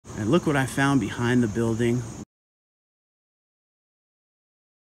And look what I found behind the building.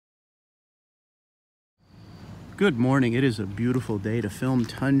 Good morning. It is a beautiful day to film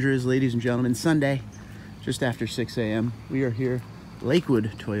Tundras, ladies and gentlemen. Sunday, just after 6 a.m. We are here,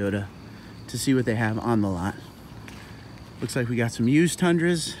 Lakewood Toyota, to see what they have on the lot. Looks like we got some used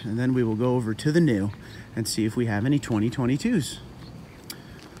Tundras, and then we will go over to the new and see if we have any 2022s.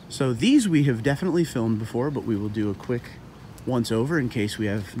 So these we have definitely filmed before, but we will do a quick once over in case we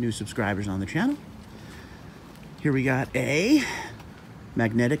have new subscribers on the channel. Here we got a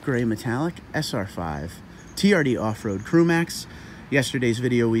magnetic gray metallic SR5 TRD off-road Crew Max. Yesterday's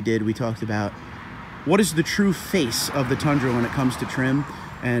video we talked about what is the true face of the Tundra when it comes to trim,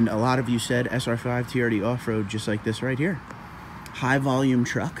 and a lot of you said SR5 TRD off-road, just like this right here. High volume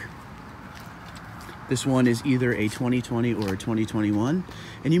truck. This one is either a 2020 or a 2021,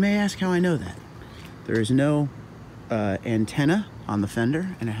 and you may ask how I know that. There is no antenna on the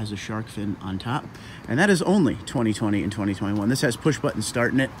fender, and it has a shark fin on top, and that is only 2020 and 2021. This has push button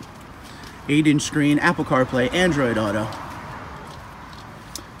start in it, 8-inch screen, Apple CarPlay, Android Auto,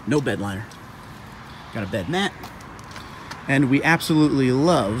 no bed liner, got a bed mat, and we absolutely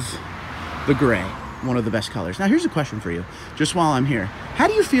love the gray, one of the best colors. Now here's a question for you, just while I'm here. How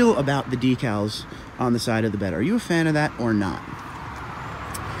do you feel about the decals on the side of the bed? Are you a fan of that or not?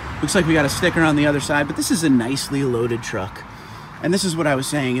 Looks like we got a sticker on the other side, but this is a nicely loaded truck. And this is what I was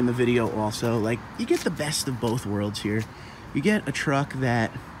saying in the video also, like, you get the best of both worlds here. You get a truck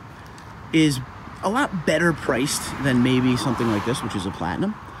that is a lot better priced than maybe something like this, which is a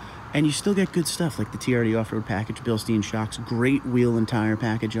Platinum. And you still get good stuff like the TRD off-road package, Bilstein shocks, great wheel and tire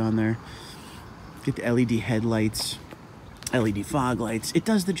package on there. Get the LED headlights, LED fog lights. It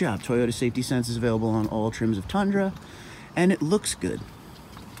does the job. Toyota Safety Sense is available on all trims of Tundra, and it looks good.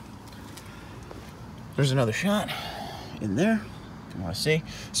 There's another shot in there. You want to see?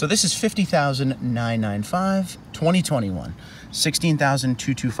 So this is 50,995, 2021,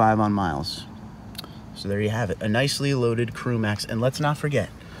 16,225 on miles. So there you have it, a nicely loaded Crew Max. And let's not forget,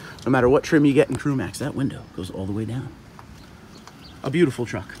 no matter what trim you get in Crew Max, that window goes all the way down. A beautiful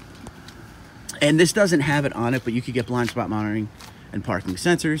truck. And this doesn't have it on it, but you could get blind spot monitoring and parking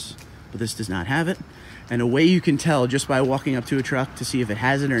sensors, but this does not have it. And a way you can tell just by walking up to a truck to see if it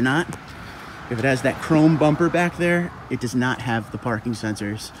has it or not, if it has that chrome bumper back there, it does not have the parking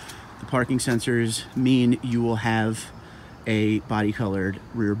sensors. The parking sensors mean you will have a body colored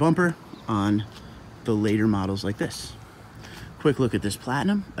rear bumper on the later models like this. Quick look at this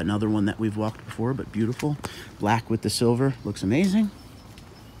Platinum, another one that we've walked before, but beautiful. Black with the silver, looks amazing.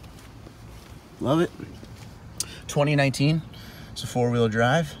 Love it. 2019, it's a 4-wheel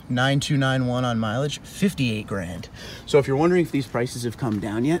drive, 9291 on mileage, 58 grand. So if you're wondering if these prices have come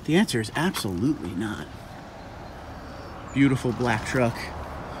down yet, the answer is absolutely not. Beautiful black truck.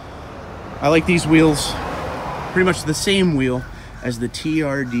 I like these wheels, pretty much the same wheel as the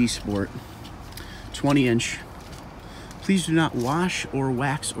TRD Sport, 20-inch. Please do not wash or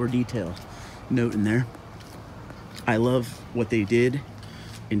wax or detail. Note in there. I love what they did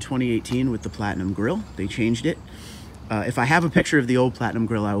in 2018 with the Platinum grille. They changed it. If I have a picture of the old Platinum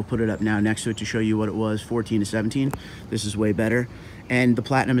grille, I will put it up now next to it to show you what it was, 14 to 17. This is way better. And the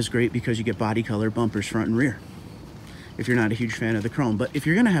Platinum is great because you get body color bumpers front and rear, if you're not a huge fan of the chrome. But if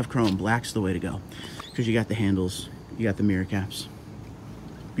you're gonna have chrome, black's the way to go, because you got the handles, you got the mirror caps.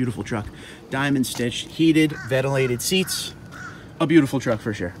 Beautiful truck. Diamond stitched, heated, ventilated seats. A beautiful truck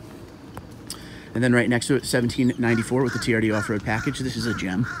for sure. And then right next to it, 1794 with the TRD off-road package. This is a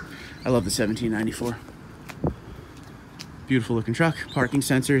gem. I love the 1794. Beautiful looking truck. Parking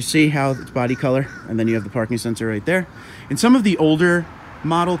sensors. See how it's body color, and then you have the parking sensor right there. In some of the older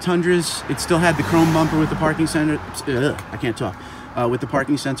model Tundras, it still had the chrome bumper with the parking sensor. I can't talk. With the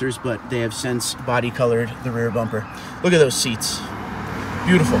parking sensors, but they have since body colored the rear bumper. Look at those seats.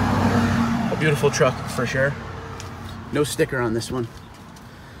 Beautiful. A beautiful truck for sure. No sticker on this one,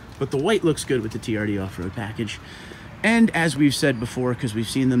 but the white looks good with the TRD off-road package. And as we've said before, because we've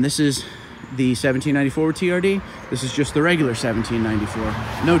seen them, this is the 1794 with TRD. This is just the regular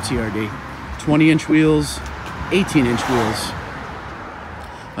 1794, no TRD. 20-inch wheels, 18-inch wheels.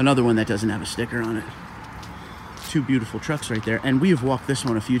 Another one that doesn't have a sticker on it. Two beautiful trucks right there. And we have walked this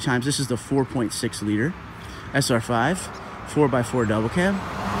one a few times. This is the 4.6 liter SR5, 4x4 double cab.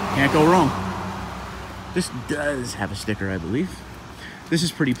 Can't go wrong. This does have a sticker, I believe. This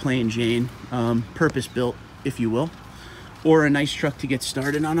is pretty plain Jane, purpose built, if you will, or a nice truck to get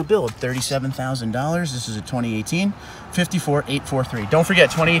started on a build. $37,000. This is a 2018, 54,843. Don't forget,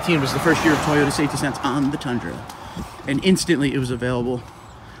 2018 was the first year of Toyota Safety Sense on the Tundra, and instantly it was available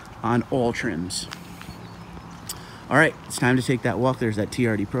on all trims. All right, it's time to take that walk. There's that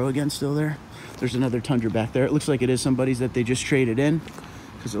TRD Pro again still there. There's another Tundra back there. It looks like it is somebody's that they just traded in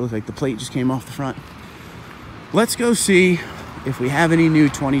because it looks like the plate just came off the front. Let's go see if we have any new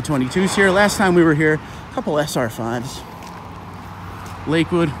 2022s here. Last time we were here, a couple SR5s.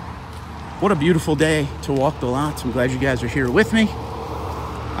 Lakewood. What a beautiful day to walk the lots. I'm glad you guys are here with me.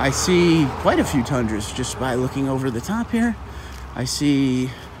 I see quite a few Tundras just by looking over the top here. I see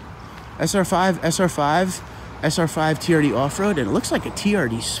SR5, SR5, SR5 TRD Off-Road, and it looks like a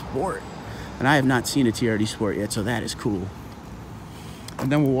TRD Sport. And I have not seen a TRD Sport yet, so that is cool.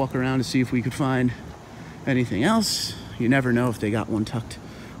 And then we'll walk around to see if we could find anything else. You never know if they got one tucked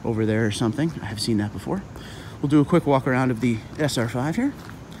over there or something. I have seen that before. We'll do a quick walk around of the SR5 here.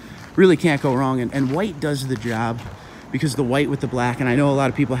 Really can't go wrong, and white does the job because the white with the black, and I know a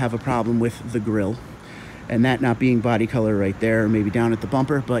lot of people have a problem with the grill and that not being body color right there, or maybe down at the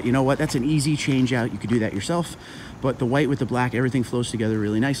bumper, but you know what? That's an easy change out. You could do that yourself, but the white with the black, everything flows together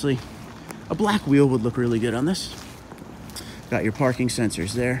really nicely. A black wheel would look really good on this. Got your parking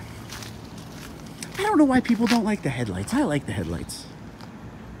sensors there. I don't know why people don't like the headlights. I like the headlights.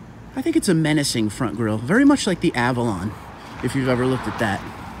 I think it's a menacing front grille, very much like the Avalon, if you've ever looked at that.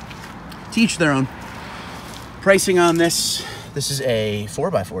 To each their own. Pricing on this, this is a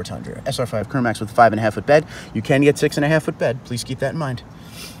 4x4 Tundra, SR5 Curmax with a 5.5 foot bed. You can get 6.5 foot bed, please keep that in mind.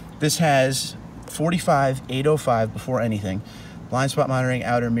 This has 45,805 before anything. Blind spot monitoring,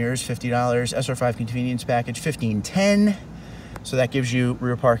 outer mirrors, $50. SR5 convenience package, $15.10. So that gives you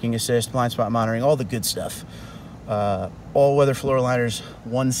rear parking assist, blind spot monitoring, all the good stuff. All-weather floor liners,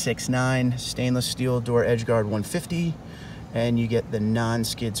 $169. Stainless steel door edge guard, $150. And you get the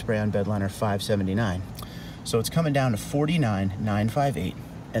non-skid spray-on bed liner, $579. So it's coming down to $49,958.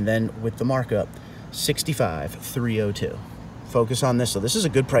 And then with the markup, $65,302. Focus on this. So this is a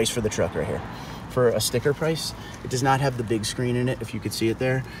good price for the truck right here. For a sticker price, it does not have the big screen in it, if you could see it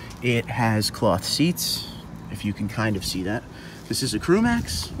there. It has cloth seats, if you can kind of see that. This is a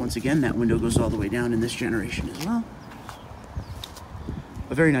Crewmax. Once again, that window goes all the way down in this generation as well.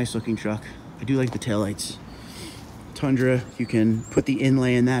 A very nice looking truck. I do like the taillights. Tundra, you can put the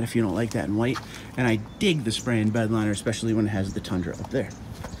inlay in that if you don't like that in white. And I dig the spray and bed liner, especially when it has the Tundra up there.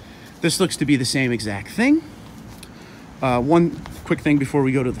 This looks to be the same exact thing. One quick thing before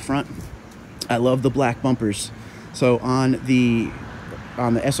we go to the front. I love the black bumpers. So on the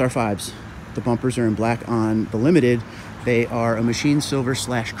SR5s, the bumpers are in black. On the Limited, they are a machine silver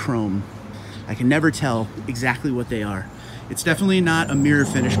 / chrome. I can never tell exactly what they are. It's definitely not a mirror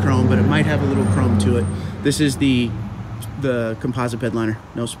finish chrome, but it might have a little chrome to it. This is the composite bed liner,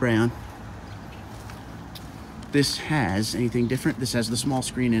 no spray on. This has anything different. This has the small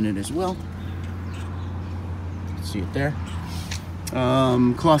screen in it as well. See it there.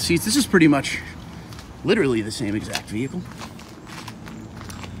 Cloth seats. This is pretty much literally the same exact vehicle.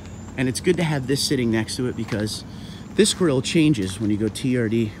 And it's good to have this sitting next to it because this grille changes when you go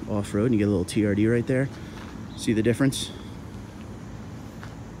TRD off-road and you get a little TRD right there. See the difference?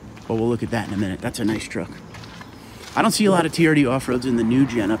 But we'll look at that in a minute. That's a nice truck. I don't see a lot of TRD off-roads in the new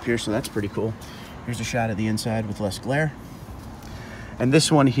gen up here, so that's pretty cool. Here's a shot of the inside with less glare. And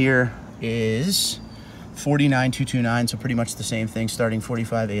this one here is 49,229, so pretty much the same thing, starting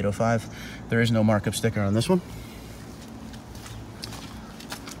 45,805. There is no markup sticker on this one.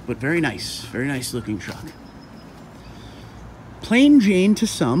 But very nice looking truck. Plain Jane to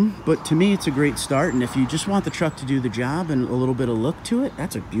some, but to me it's a great start. And if you just want the truck to do the job and a little bit of look to it,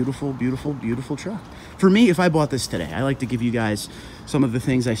 that's a beautiful, beautiful, beautiful truck. For me, if I bought this today, I like to give you guys some of the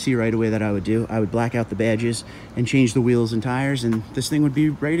things I see right away that I would do. I would black out the badges and change the wheels and tires, and this thing would be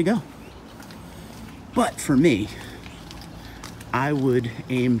ready to go. But for me, I would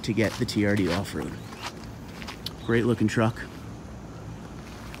aim to get the TRD Off-Road. Great looking truck.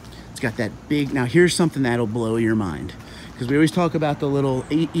 It's got that big, now here's something that'll blow your mind. Because we always talk about the little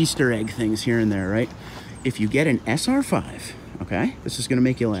Easter egg things here and there, right? If you get an SR5, okay? This is gonna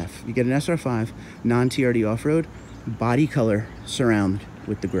make you laugh. You get an SR5, non-TRD off-road, body color surround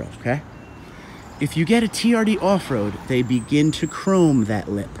with the grille, okay? If you get a TRD off-road, they begin to chrome that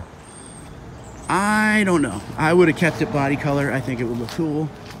lip. I don't know. I would have kept it body color. I think it would look cool.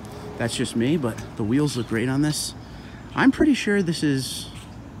 That's just me, but the wheels look great on this. I'm pretty sure this is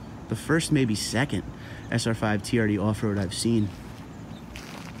the first, maybe second SR5 TRD off-road I've seen.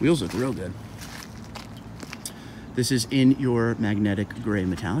 Wheels look real good. This is in your magnetic gray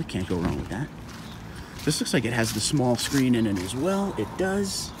metallic. Can't go wrong with that. This looks like it has the small screen in it as well. It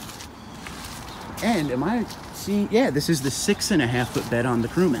does. And am I seeing? Yeah, this is the 6.5 foot bed on the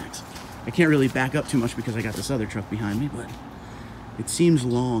Crewmax. I can't really back up too much because I got this other truck behind me, but It seems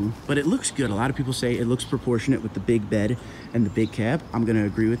long, but it looks good. A lot of people say it looks proportionate with the big bed and the big cab. I'm gonna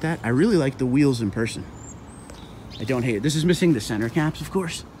agree with that. I really like the wheels in person. I don't hate it. This is missing the center caps, of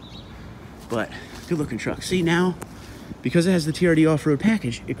course, but good looking truck. See now, because it has the TRD off-road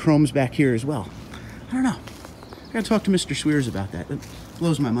package, it chromes back here as well. I don't know. I gotta talk to Mr. Swears about that. That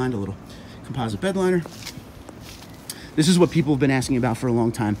blows my mind a little. Composite bed liner. This is what people have been asking about for a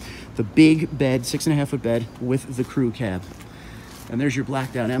long time. The big bed, 6.5 foot bed with the crew cab. And there's your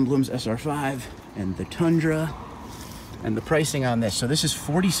blacked out emblems, SR5 and the Tundra and the pricing on this. So this is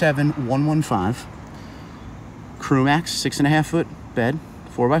 $47,115. Crew Max, 6.5 foot bed,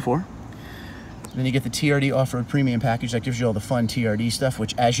 4x4. Then you get the TRD off-road premium package that gives you all the fun TRD stuff,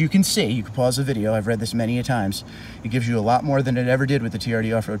 which as you can see, you can pause the video, I've read this many a times. It gives you a lot more than it ever did with the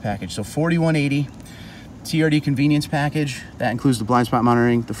TRD off-road package. So $41.80. TRD convenience package, that includes the blind spot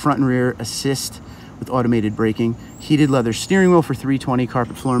monitoring, the front and rear assist with automated braking, heated leather steering wheel for $320,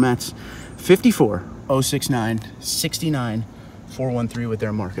 carpet floor mats, $54,069, $69,413 with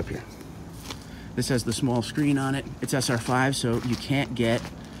their markup here. This has the small screen on it. It's SR5, so you can't get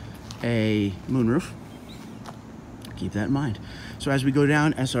a moonroof. Keep that in mind. So as we go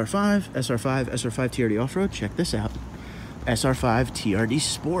down, SR5, SR5, SR5 TRD off-road, check this out. SR5 TRD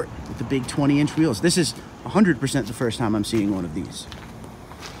Sport with the big 20-inch wheels. This is 100% the first time I'm seeing one of these.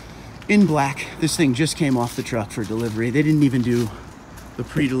 In black, this thing just came off the truck for delivery. They didn't even do the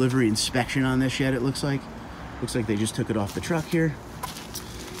pre-delivery inspection on this yet, it looks like. Looks like they just took it off the truck here.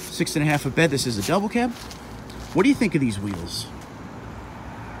 6.5 foot bed, this is a double cab. What do you think of these wheels?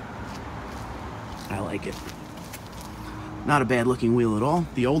 I like it. Not a bad looking wheel at all.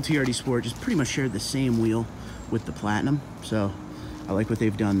 The old TRD Sport just pretty much shared the same wheel with the Platinum, so I like what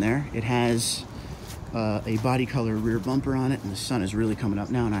they've done there. It has a body color rear bumper on it, and the sun is really coming up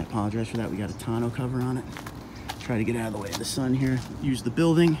now, and I apologize for that. We got a tonneau cover on it. Try to get out of the way of the sun here. Use the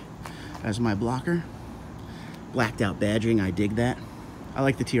building as my blocker. Blacked out badging, I dig that. I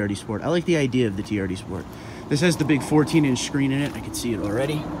like the TRD Sport. I like the idea of the TRD Sport. This has the big 14-inch screen in it. I can see it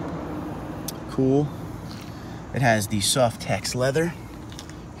already. Cool. It has the soft text leather.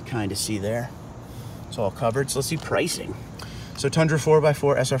 You kind of see there. It's all covered. So let's see pricing. So Tundra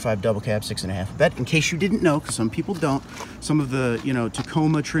 4x4 SR5 double cab, 6.5 bed. In case you didn't know, because some people don't, some of the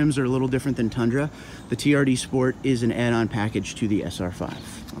Tacoma trims are a little different than Tundra. The TRD Sport is an add-on package to the SR5.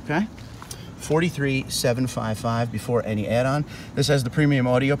 Okay. $43,755 before any add-on. This has the premium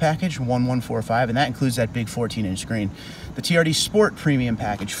audio package, $1145, and that includes that big 14-inch screen. The TRD Sport premium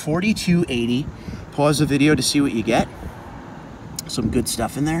package, $42.80. Pause the video to see what you get. Some good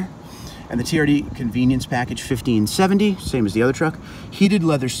stuff in there. And the TRD convenience package, $15.70, same as the other truck. Heated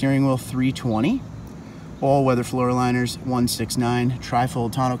leather steering wheel, $320. All-weather floor liners, $169.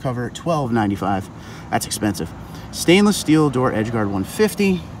 Trifold tonneau cover, $12.95. That's expensive. Stainless steel door edgeguard,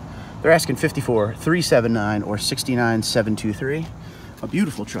 $150. They're asking $54,379 or $69,723. A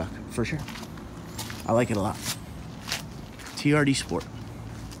beautiful truck, for sure. I like it a lot. TRD Sport.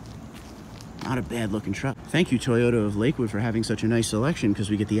 Not a bad looking truck. Thank you, Toyota of Lakewood, for having such a nice selection, because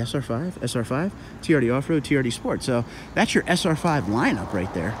we get the SR5, TRD Off-Road, TRD Sport. So that's your SR5 lineup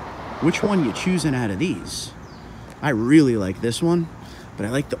right there. Which one you choosing out of these? I really like this one, but I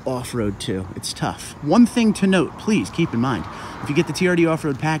like the off-road too. It's tough. One thing to note, please keep in mind, if you get the TRD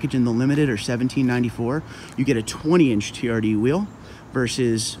off-road package in the limited or $17.94, you get a 20-inch TRD wheel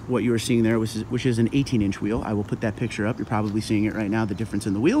versus what you were seeing there, which is an 18-inch wheel. I will put that picture up. You're probably seeing it right now, the difference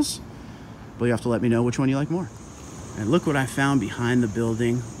in the wheels, but you have to let me know which one you like more. And look what I found behind the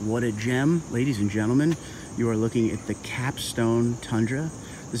building. What a gem. Ladies and gentlemen, you are looking at the Capstone Tundra.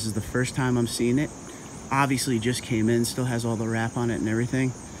 This is the first time I'm seeing it. Obviously just came in, still has all the wrap on it and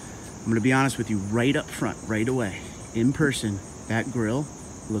everything. I'm gonna be honest with you, right up front, right away, in person, that grille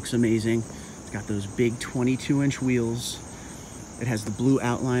looks amazing. It's got those big 22-inch wheels. It has the blue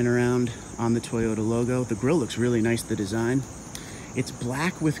outline around on the Toyota logo. The grille looks really nice, the design. It's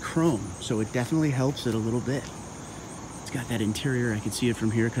black with chrome, so it definitely helps it a little bit. It's got that interior, I can see it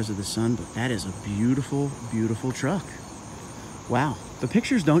from here because of the sun, but that is a beautiful, beautiful truck. Wow, the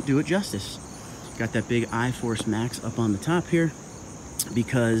pictures don't do it justice. Got that big iForce Max up on the top here,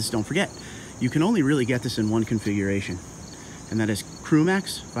 because don't forget, you can only really get this in one configuration, and that is Crew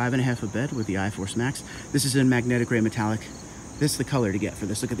Max, 5.5 foot bed with the iForce Max. This is in magnetic gray metallic. This is the color to get for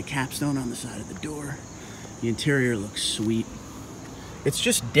this. Look at the capstone on the side of the door. The interior looks sweet. It's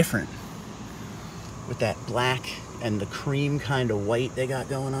just different with that black and the cream kind of white they got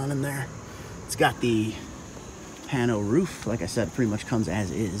going on in there. It's got the pano roof, like I said, pretty much comes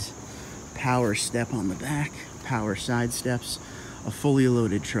as is. Power step on the back, power side steps, a fully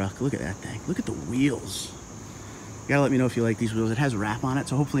loaded truck. Look at that thing. Look at the wheels. gotta let me know if you like these wheels. It has wrap on it,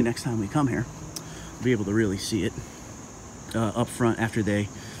 so hopefully next time we come here, we'll be able to really see it up front after they,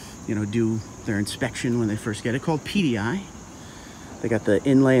 you know, do their inspection when they first get it. Called PDI. They got the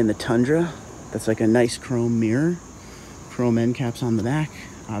inlay in the Tundra. That's like a nice chrome mirror. Chrome end caps on the back.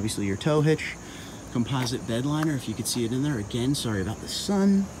 Obviously your tow hitch. Composite bed liner, if you could see it in there. Again, sorry about the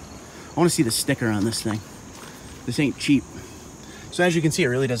sun. I want to see the sticker on this thing. This ain't cheap. So as you can see, it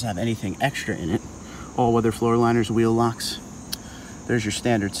really doesn't have anything extra in it. All-weather floor liners, wheel locks. There's your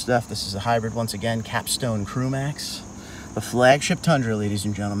standard stuff. This is a hybrid, once again, Capstone Crewmax. The flagship Tundra, ladies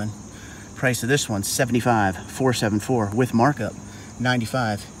and gentlemen. Price of this one, $75,474 with markup,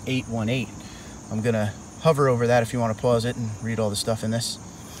 $95,818. I'm gonna hover over that if you want to pause it and read all the stuff in this.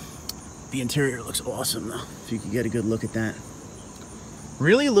 The interior looks awesome though, if you could get a good look at that.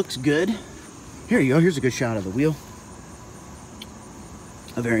 Really looks good. Here you go, here's a good shot of the wheel.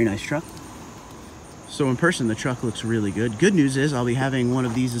 A very nice truck. So in person, the truck looks really good. Good news is I'll be having one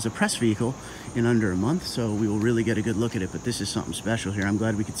of these as a press vehicle in under a month, so we will really get a good look at it, but this is something special here. I'm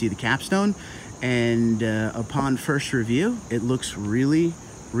glad we could see the capstone, and upon first review, it looks really,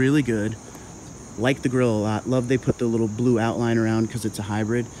 really good. Like the grill a lot. Love they put the little blue outline around because it's a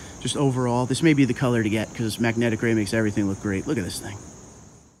hybrid. Just overall, this may be the color to get because magnetic gray makes everything look great. Look at this thing.